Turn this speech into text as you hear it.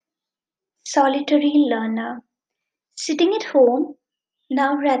Solitary learner. Sitting at home,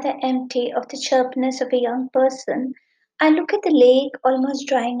 now rather empty of the chirpness of a young person, I look at the lake almost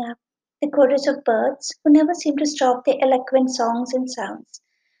drying up, the chorus of birds who never seem to stop their eloquent songs and sounds,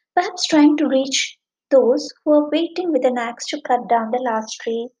 perhaps trying to reach those who are waiting with an axe to cut down the last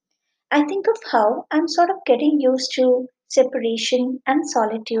tree. I think of how I'm sort of getting used to separation and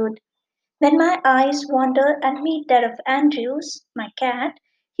solitude. When my eyes wander and meet that of Andrews, my cat,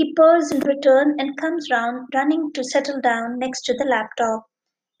 he purrs in return and comes round running to settle down next to the laptop.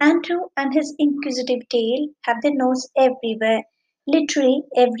 Andrew and his inquisitive tail have their nose everywhere, literally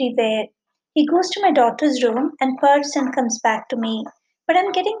everywhere. He goes to my daughter's room and purrs and comes back to me. But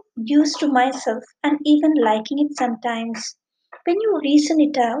I'm getting used to myself and even liking it sometimes. When you reason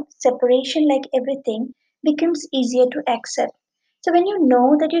it out, separation, like everything, becomes easier to accept. So when you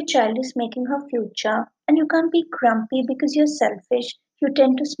know that your child is making her future and you can't be grumpy because you're selfish, you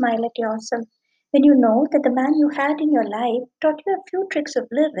tend to smile at yourself. When you know that the man you had in your life taught you a few tricks of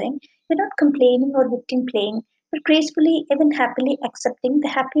living, you're not complaining or victim playing, but gracefully, even happily accepting the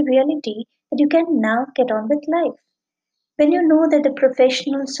happy reality that you can now get on with life. When you know that the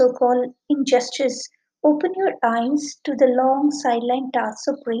professional so called injustice open your eyes to the long sideline tasks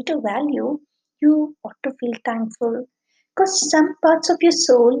of greater value, you ought to feel thankful. Because some parts of your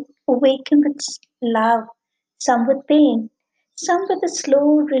soul awaken with love, some with pain, some with a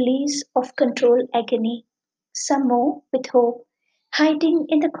slow release of control agony, some more with hope, hiding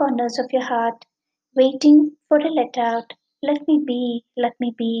in the corners of your heart, waiting for a let out. Let me be, let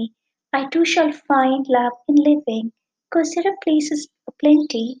me be. I too shall find love in living. Because there are places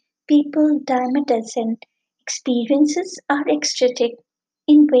plenty, people dime a dozen, experiences are ecstatic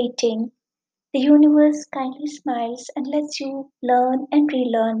in waiting. The universe kindly smiles and lets you learn and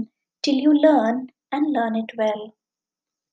relearn till you learn and learn it well.